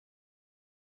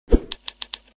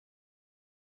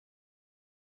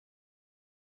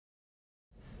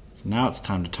So now it's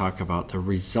time to talk about the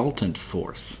resultant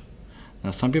force.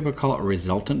 Now some people call it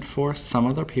resultant force, some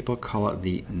other people call it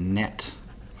the net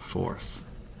force.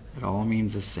 It all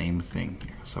means the same thing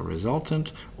here. So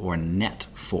resultant or net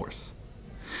force.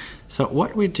 So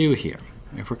what we do here,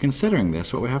 if we're considering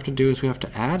this, what we have to do is we have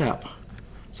to add up.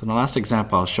 So in the last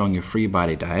example I was showing you free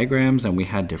body diagrams and we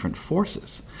had different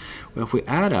forces. Well, if we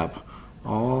add up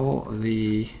all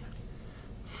the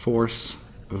force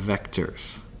vectors,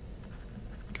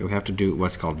 okay, we have to do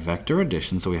what's called vector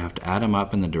addition, so we have to add them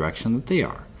up in the direction that they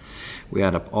are. We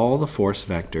add up all the force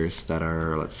vectors that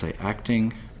are, let's say,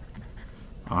 acting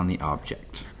on the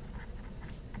object.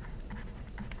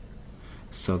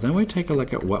 So then we take a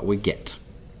look at what we get.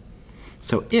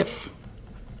 So if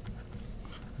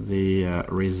the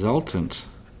resultant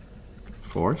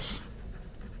force,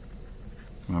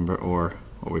 remember, or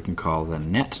what we can call the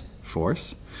net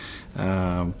force,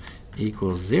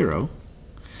 equals 0,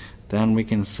 then we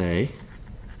can say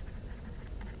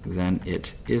then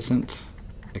it isn't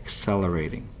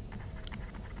accelerating.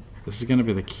 This is going to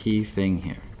be the key thing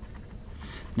here.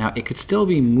 Now it could still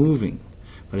be moving,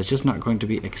 but it's just not going to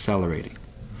be accelerating.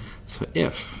 So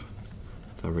if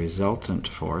the resultant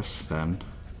force then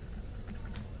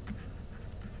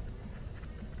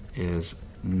is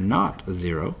not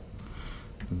 0,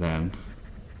 then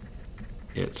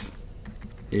it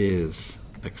is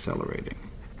accelerating.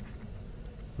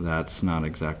 That's not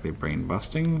exactly brain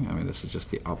busting. I mean, this is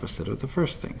just the opposite of the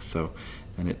first thing. So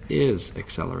then it is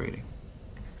accelerating.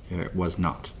 Here it was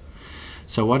not.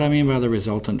 So what I mean by the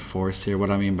resultant force here,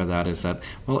 what I mean by that is that,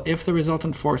 well, if the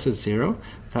resultant force is 0,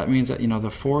 that means that, the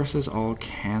forces all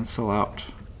cancel out.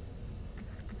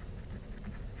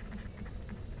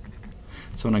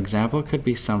 So an example could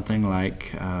be something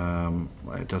like,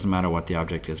 it doesn't matter what the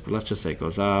object is, but let's just say it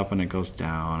goes up and it goes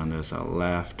down and there's a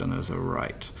left and there's a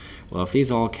right. Well, if these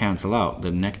all cancel out,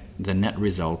 the net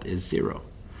result is 0.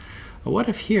 But what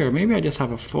if here, maybe I just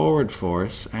have a forward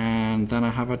force and then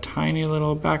I have a tiny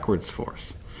little backwards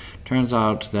force. Turns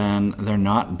out then they're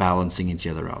not balancing each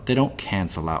other out. They don't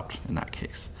cancel out in that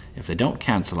case. If they don't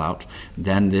cancel out,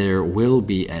 then there will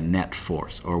be a net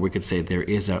force, or we could say there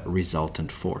is a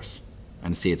resultant force.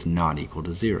 And see, it's not equal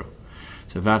to 0.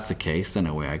 So if that's the case, then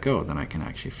away I go. Then I can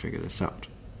actually figure this out.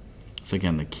 So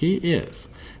again, the key is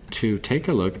to take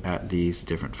a look at these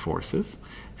different forces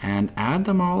and add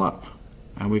them all up.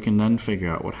 And we can then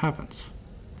figure out what happens.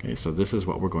 Okay, so this is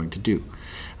what we're going to do.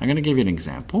 I'm going to give you an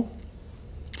example.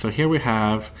 So here we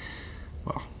have,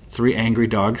 well, 3 angry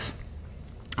dogs.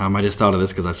 I just thought of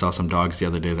this because I saw some dogs the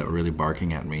other day that were really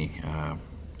barking at me.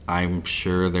 I'm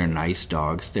sure they're nice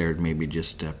dogs. They're maybe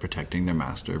just protecting their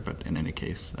master, but in any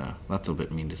case, that's a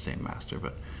bit mean to say master,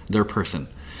 but their person.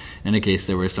 In any case,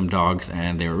 there were some dogs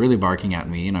and they were really barking at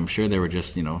me, and I'm sure they were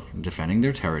just, defending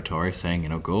their territory,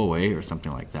 saying, go away or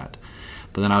something like that.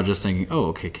 But then I was just thinking, oh,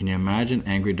 okay, can you imagine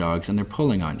angry dogs and they're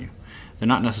pulling on you? They're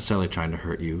not necessarily trying to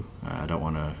hurt you. I don't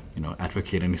want to,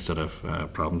 advocate any sort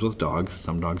of problems with dogs.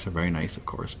 Some dogs are very nice, of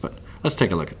course, but let's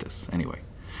take a look at this anyway.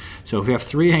 So if we have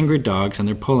 3 angry dogs and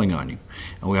they're pulling on you,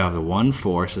 and we have the one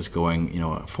force is going,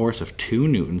 a force of 2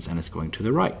 newtons and it's going to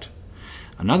the right.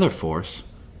 Another force,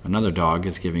 another dog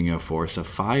is giving you a force of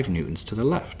 5 newtons to the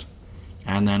left.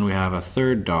 And then we have a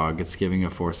third dog, it's giving a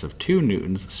force of 2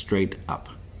 newtons straight up.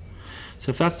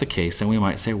 So if that's the case, then we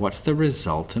might say, what's the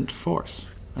resultant force?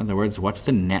 In other words, what's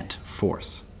the net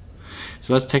force?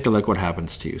 So let's take a look what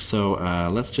happens to you. So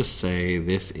let's just say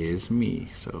this is me.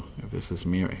 So if this is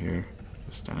me right here,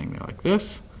 standing there like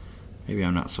this, maybe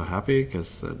I'm not so happy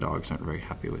because the dogs aren't very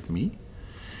happy with me.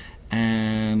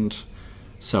 And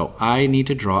so I need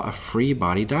to draw a free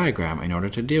body diagram in order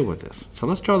to deal with this. So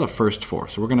let's draw the first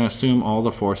force. We're going to assume all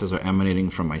the forces are emanating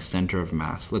from my center of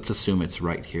mass. Let's assume it's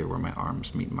right here where my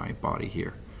arms meet my body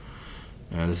here.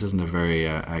 This isn't a very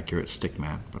accurate stick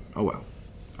man, but oh well.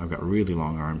 I've got really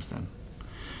long arms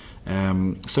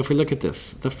then. So if we look at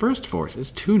this, the first force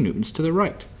is 2 newtons to the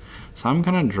right. So I'm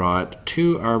going to draw it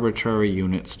 2 arbitrary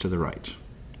units to the right.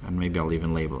 And maybe I'll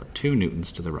even label it 2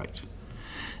 newtons to the right.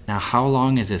 Now how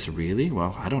long is this really?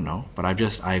 Well, I don't know, but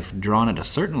I've drawn it a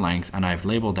certain length and I've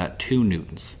labeled that 2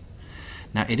 newtons.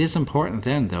 Now it is important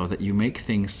then though that you make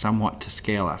things somewhat to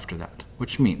scale after that,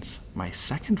 which means my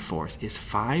second force is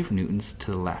 5 newtons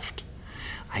to the left.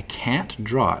 I can't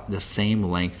draw it the same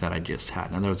length that I just had.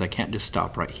 In other words, I can't just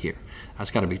stop right here.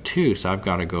 That's got to be 2, so I've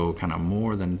got to go kind of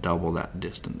more than double that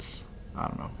distance. I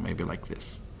don't know, maybe like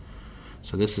this.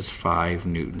 So this is 5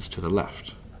 newtons to the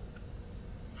left.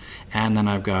 And then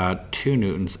I've got 2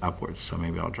 newtons upwards, so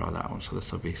maybe I'll draw that one. So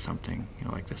this will be something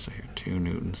like this right here, 2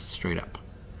 newtons straight up.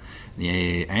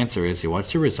 The answer is,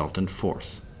 what's your resultant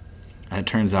force? And it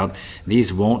turns out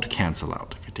these won't cancel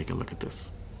out if you take a look at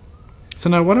this. So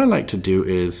now what I like to do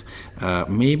is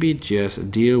maybe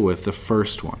just deal with the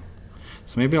first one.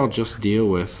 So maybe I'll just deal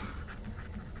with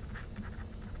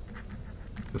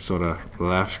the sort of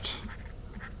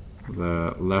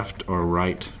the left or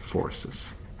right forces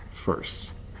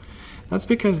first. That's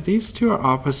because these two are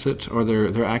opposite, or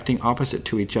they're acting opposite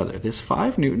to each other. This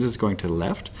 5 newtons is going to the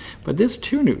left, but this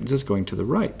 2 newtons is going to the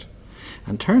right.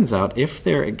 And turns out if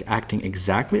they're acting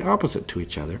exactly opposite to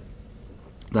each other,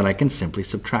 then I can simply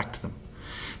subtract them.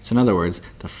 So in other words,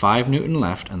 the 5 newton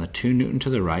left and the 2 newton to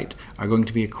the right are going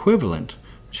to be equivalent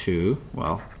to,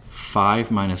 well,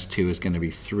 5 minus 2 is going to be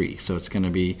 3. So it's going to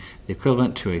be the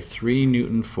equivalent to a 3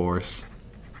 newton force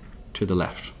to the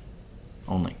left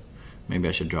only. Maybe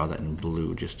I should draw that in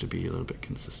blue just to be a little bit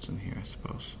consistent here, I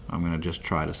suppose. I'm going to just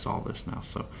try to solve this now.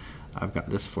 So I've got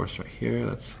this force right here.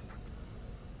 That's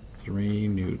 3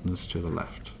 newtons to the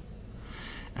left.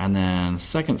 And then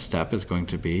second step is going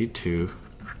to be to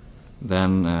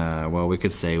then, well, we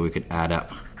could say we could add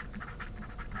up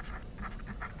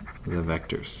the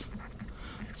vectors.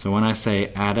 So when I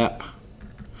say add up,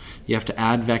 you have to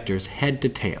add vectors head to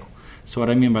tail. So what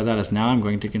I mean by that is now I'm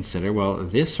going to consider, well,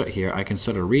 this right here, I can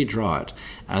sort of redraw it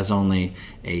as only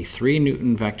a 3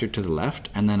 newton vector to the left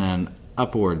and then an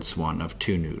upwards one of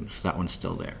 2 newtons. That one's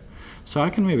still there. So I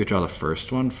can maybe draw the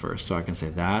first one first. So I can say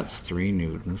that's 3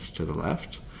 newtons to the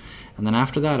left. And then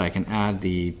after that, I can add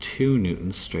the 2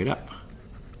 newtons straight up.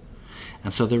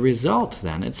 And so the result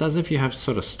then, it's as if you have to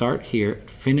sort of start here,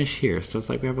 finish here. So it's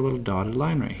like we have a little dotted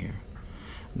line right here.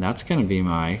 And that's going to be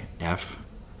my F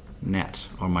net,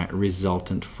 or my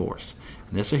resultant force.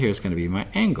 And this right here is going to be my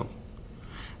angle.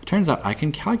 It turns out I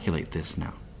can calculate this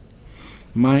now.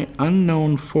 My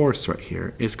unknown force right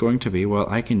here is going to be, well,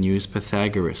 I can use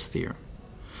Pythagoras Theorem.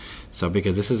 So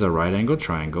because this is a right angle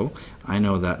triangle, I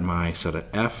know that my sort of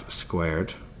F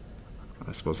squared,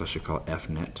 I suppose I should call it F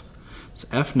net. So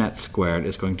F net squared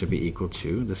is going to be equal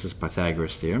to, this is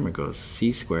Pythagoras Theorem, it goes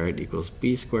C squared equals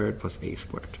B squared plus A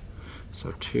squared.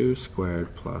 So 2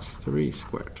 squared plus 3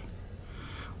 squared.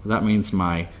 Well, that means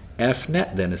my F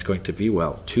net then is going to be,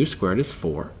 well, 2 squared is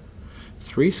 4,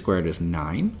 3 squared is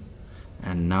 9,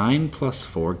 and 9 plus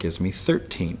 4 gives me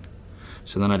 13.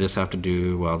 So then I just have to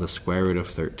do, well, the square root of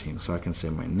 13. So I can say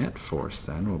my net force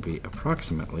then will be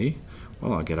approximately,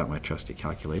 well, I'll get out my trusty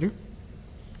calculator.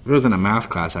 If it was in a math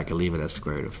class, I could leave it as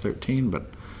square root of 13, but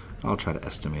I'll try to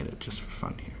estimate it just for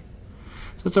fun here.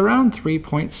 So it's around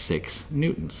 3.6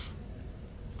 newtons.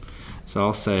 So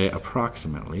I'll say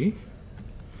approximately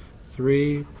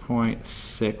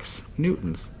 3.6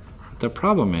 newtons. But the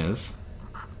problem is,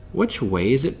 which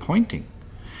way is it pointing?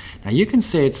 Now you can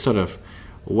say it's sort of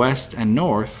west and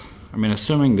north. I mean,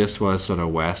 assuming this was sort of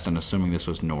west and assuming this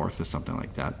was north or something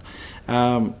like that.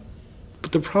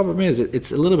 But the problem is,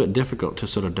 it's a little bit difficult to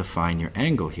sort of define your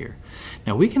angle here.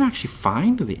 Now we can actually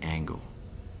find the angle.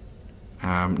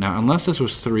 Now, unless this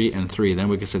was 3 and 3, then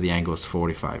we could say the angle is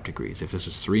 45 degrees. If this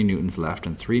was 3 newtons left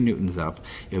and 3 newtons up,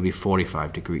 it would be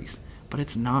 45 degrees. But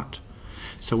it's not.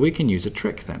 So we can use a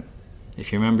trick then.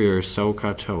 If you remember your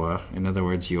SOHCAHTOA, in other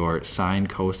words, your sine,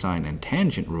 cosine, and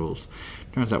tangent rules,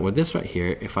 turns out with this right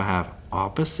here, if I have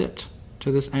opposite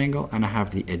to this angle and I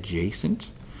have the adjacent,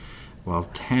 well,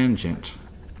 tangent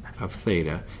of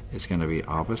theta is going to be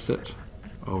opposite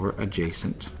over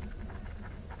adjacent.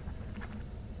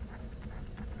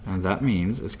 And that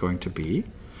means it's going to be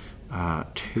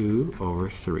 2 over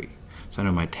 3. So I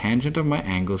know my tangent of my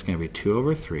angle is going to be 2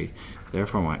 over 3.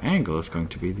 Therefore, my angle is going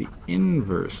to be the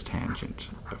inverse tangent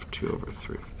of 2 over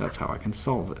 3. That's how I can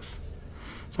solve this.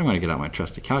 So I'm going to get out my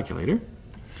trusty calculator.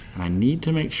 And I need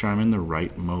to make sure I'm in the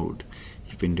right mode.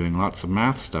 You've been doing lots of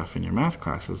math stuff in your math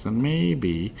classes, and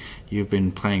maybe you've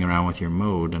been playing around with your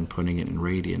mode and putting it in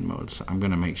radian mode. So I'm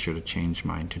going to make sure to change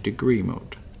mine to degree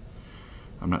mode.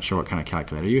 I'm not sure what kind of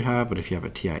calculator you have, but if you have a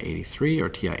TI-83 or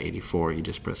TI-84, you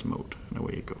just press mode, and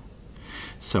away you go.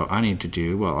 So I need to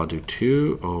do, well, I'll do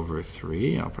 2 over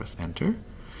 3, I'll press enter,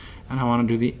 and I want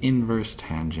to do the inverse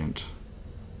tangent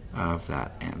of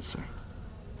that answer.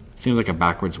 Seems like a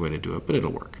backwards way to do it, but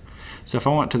it'll work. So if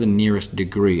I want to the nearest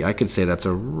degree, I could say that's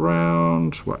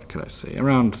around, what could I say,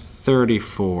 around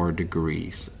 34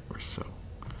 degrees or so.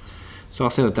 So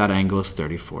I'll say that that angle is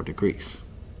 34 degrees.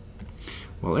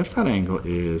 Well, if that angle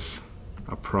is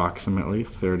approximately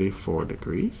 34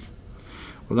 degrees,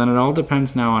 well, then it all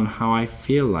depends now on how I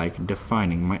feel like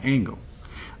defining my angle.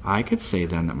 I could say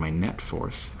then that my net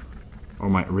force, or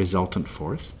my resultant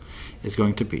force, is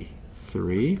going to be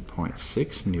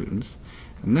 3.6 newtons.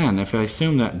 And then if I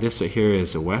assume that this right here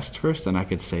is west first, then I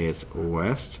could say it's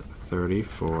west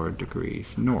 34 degrees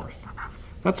north.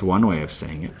 That's one way of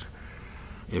saying it,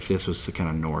 if this was kind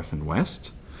of north and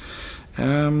west.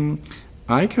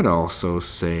 I could also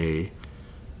say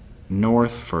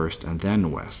north first and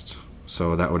then west.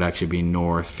 So that would actually be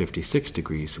north 56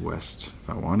 degrees west if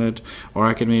I wanted. Or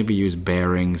I could maybe use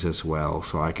bearings as well.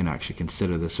 So I can actually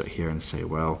consider this right here and say,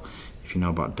 well, if you know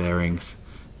about bearings,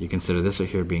 you consider this right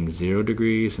here being 0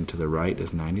 degrees, and to the right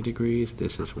is 90 degrees.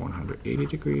 This is 180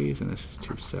 degrees, and this is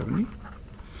 270.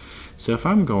 So if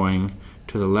I'm going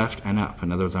to the left and up,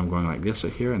 in other words, I'm going like this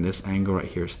right here, and this angle right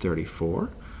here is 34.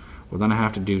 Well, then I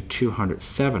have to do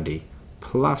 270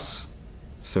 plus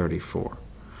 34.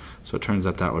 So it turns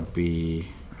out that would be,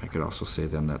 I could also say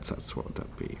then that's what would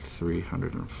that be,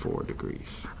 304 degrees.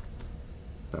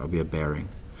 That would be a bearing.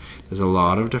 There's a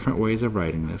lot of different ways of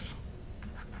writing this.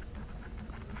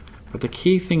 But the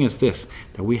key thing is this,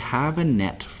 that we have a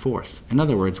net force. In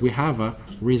other words, we have a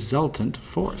resultant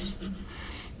force.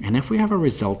 And if we have a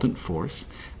resultant force,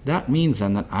 that means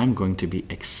then that I'm going to be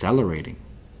accelerating.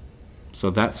 So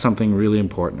that's something really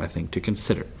important, I think, to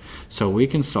consider. So we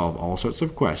can solve all sorts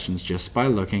of questions just by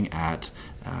looking at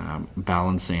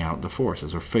balancing out the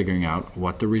forces or figuring out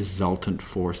what the resultant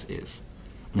force is.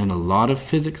 And in a lot of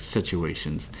physics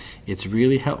situations, it's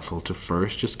really helpful to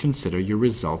first just consider your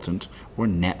resultant or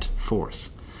net force.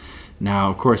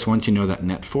 Now, of course, once you know that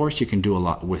net force, you can do a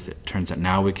lot with it. Turns out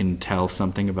now we can tell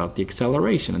something about the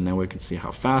acceleration, and then we can see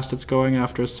how fast it's going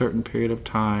after a certain period of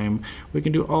time. We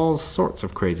can do all sorts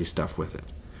of crazy stuff with it.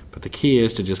 But the key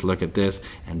is to just look at this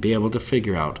and be able to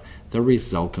figure out the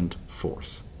resultant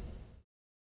force.